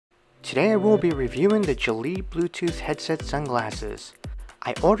Today I will be reviewing the GELETE Bluetooth headset sunglasses.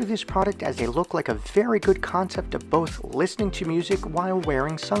 I ordered this product as they look like a very good concept of both listening to music while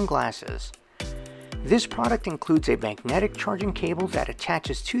wearing sunglasses. This product includes a magnetic charging cable that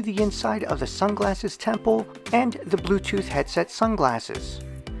attaches to the inside of the sunglasses temple and the Bluetooth headset sunglasses.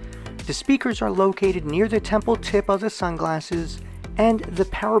 The speakers are located near the temple tip of the sunglasses, and the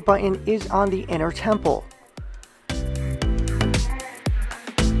power button is on the inner temple.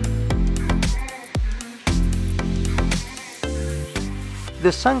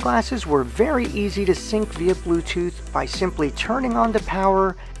 The sunglasses were very easy to sync via Bluetooth by simply turning on the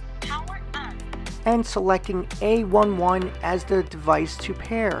power on, and selecting A11 as the device to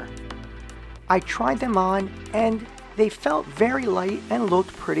pair. I tried them on and they felt very light and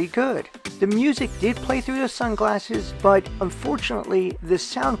looked pretty good. The music did play through the sunglasses, but unfortunately the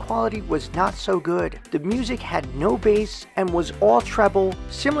sound quality was not so good. The music had no bass and was all treble,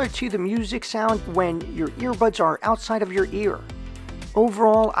 similar to the music sound when your earbuds are outside of your ear.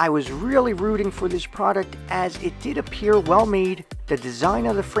 Overall, I was really rooting for this product as it did appear well made, the design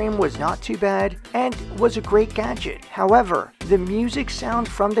of the frame was not too bad, and was a great gadget. However, the music sound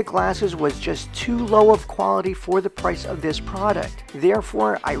from the glasses was just too low of quality for the price of this product.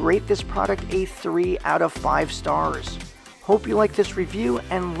 Therefore, I rate this product a 3 out of 5 stars. Hope you like this review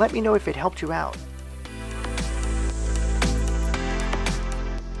and let me know if it helped you out.